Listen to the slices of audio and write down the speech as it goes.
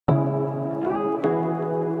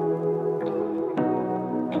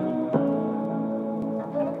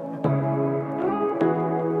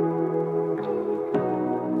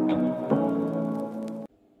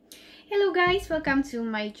welcome to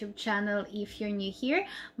my YouTube channel. If you're new here,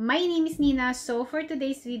 my name is Nina. So for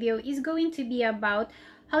today's video is going to be about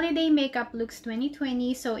holiday makeup looks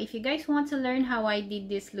 2020. So if you guys want to learn how I did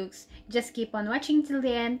these looks, just keep on watching till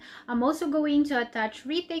the end. I'm also going to attach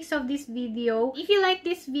retakes of this video. If you like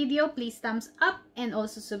this video, please thumbs up and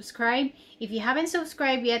also subscribe if you haven't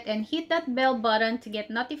subscribed yet, and hit that bell button to get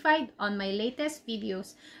notified on my latest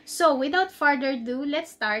videos. So without further ado, let's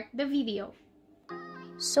start the video.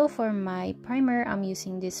 So for my primer, I'm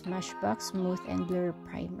using this Smashbox Smooth and Blur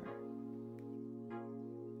Primer.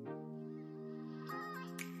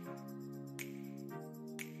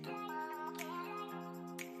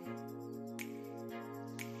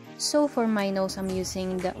 So for my nose, I'm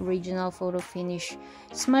using the original Photo Finish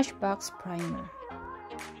Smashbox Primer.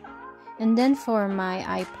 And then for my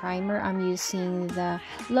eye primer, I'm using the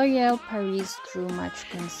L'Oreal Paris True Match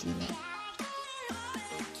Concealer.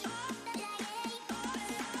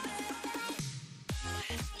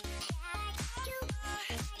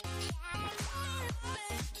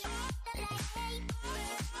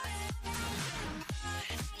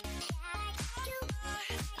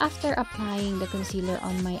 After applying the concealer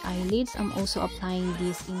on my eyelids, I'm also applying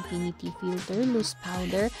this Infinity Filter Loose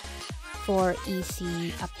Powder for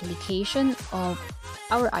easy application of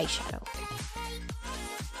our eyeshadow.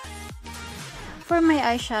 For my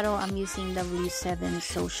eyeshadow, I'm using W7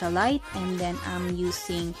 Socialite, and then I'm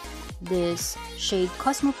using this shade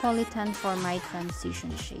Cosmopolitan for my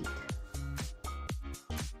transition shade.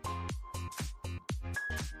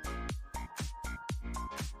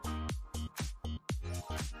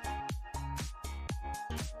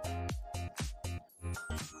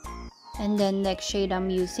 And then next shade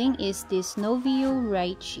I'm using is this Novio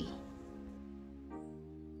Raichi.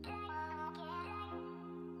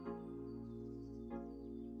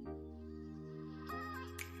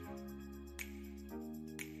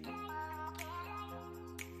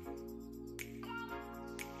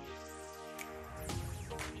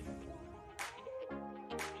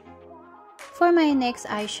 For my next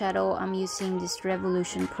eyeshadow, I'm using this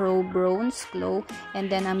Revolution Pro Bronze Glow, and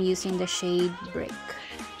then I'm using the shade Brick.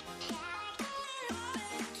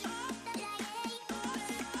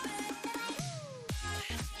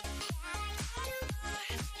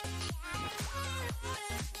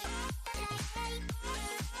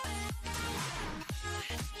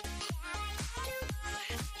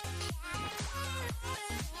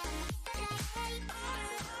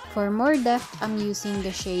 For more depth, I'm using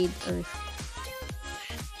the shade Earth.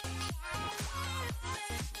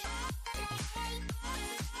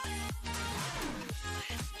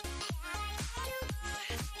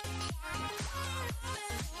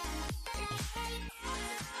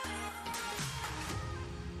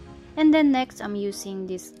 And then next, I'm using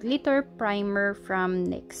this glitter primer from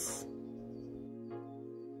NYX.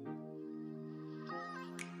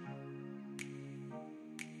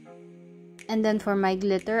 And then for my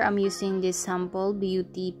glitter, I'm using this Sample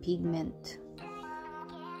Beauty Pigment.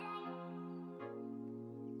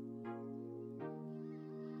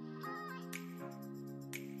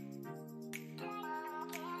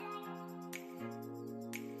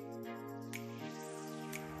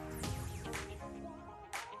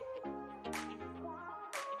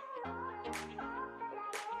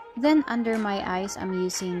 Then under my eyes, I'm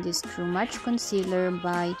using this True Match Concealer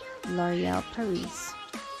by L'Oreal Paris.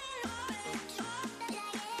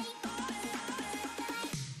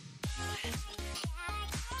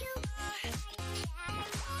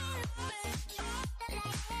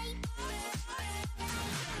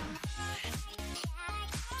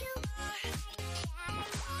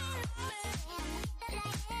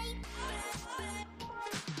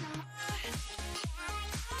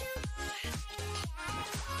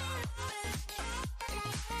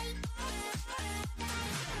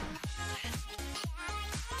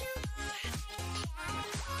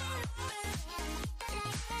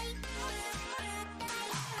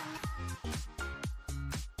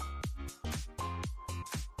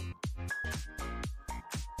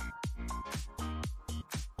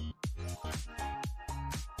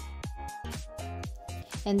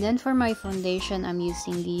 And then for my foundation, I'm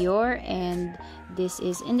using Dior, and this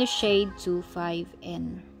is in the shade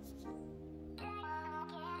 25N.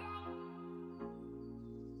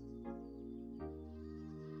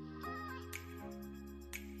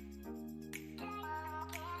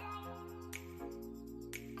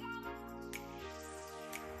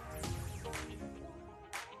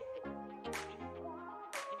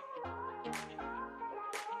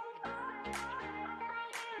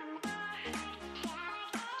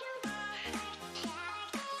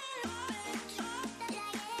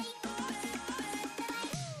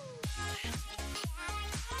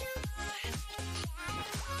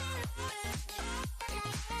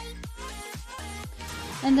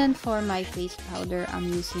 And then for my face powder, I'm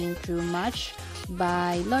using True Match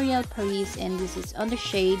by L'Oreal Paris, and this is on the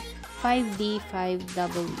shade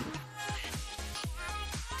 5D5W.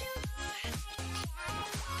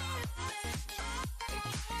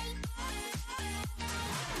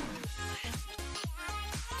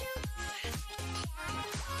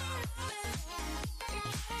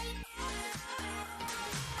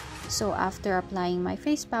 So after applying my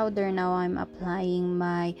face powder, now I'm applying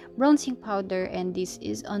my bronzing powder, and this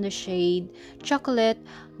is on the shade Chocolate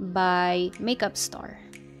by Makeup Store.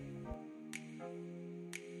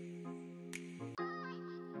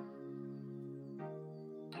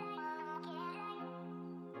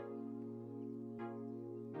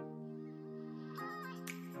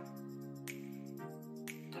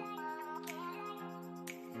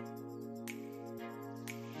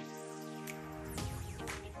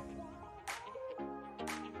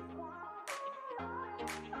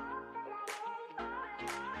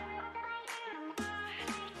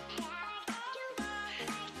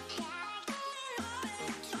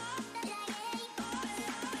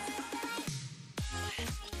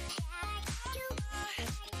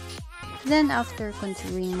 Then after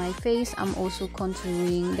contouring my face, I'm also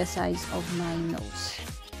contouring the sides of my nose.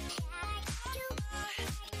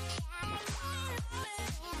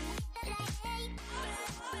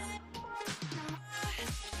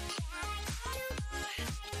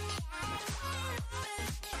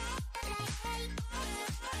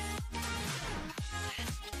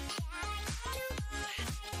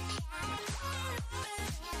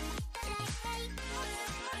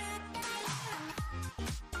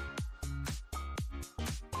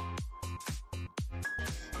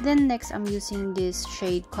 Then next, I'm using this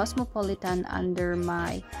shade Cosmopolitan under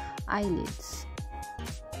my eyelids.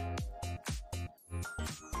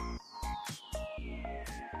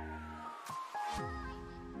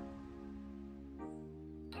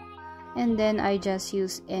 And then I just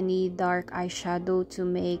use any dark eyeshadow to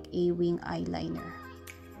make a wing eyeliner.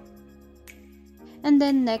 And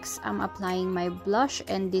then next, I'm applying my blush,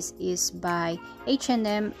 and this is by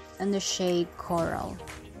H&M in the shade Coral.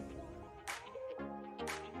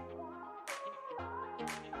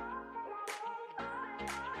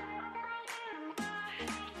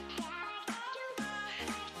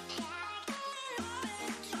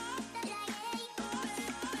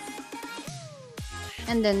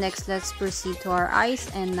 And then next, let's proceed to our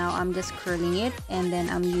eyes, and now I'm just curling it, and then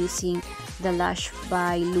I'm using the lash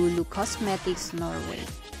by Lulu Cosmetics Norway.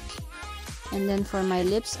 And then for my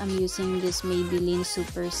lips, I'm using this Maybelline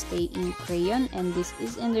Super Stay Ink Crayon, and this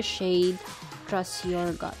is in the shade Trust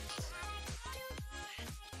Your Gut.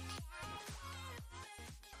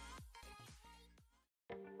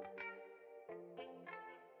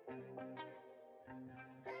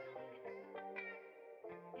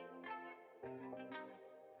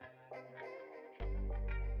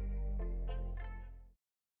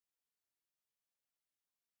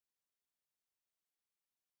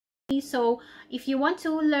 So if you want to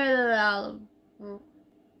learn,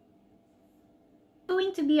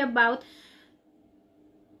 going to be about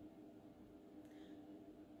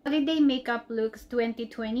holiday makeup looks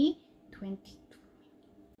 2020.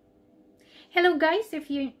 Hello guys, if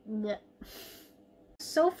you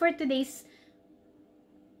so for today's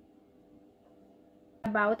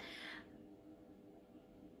about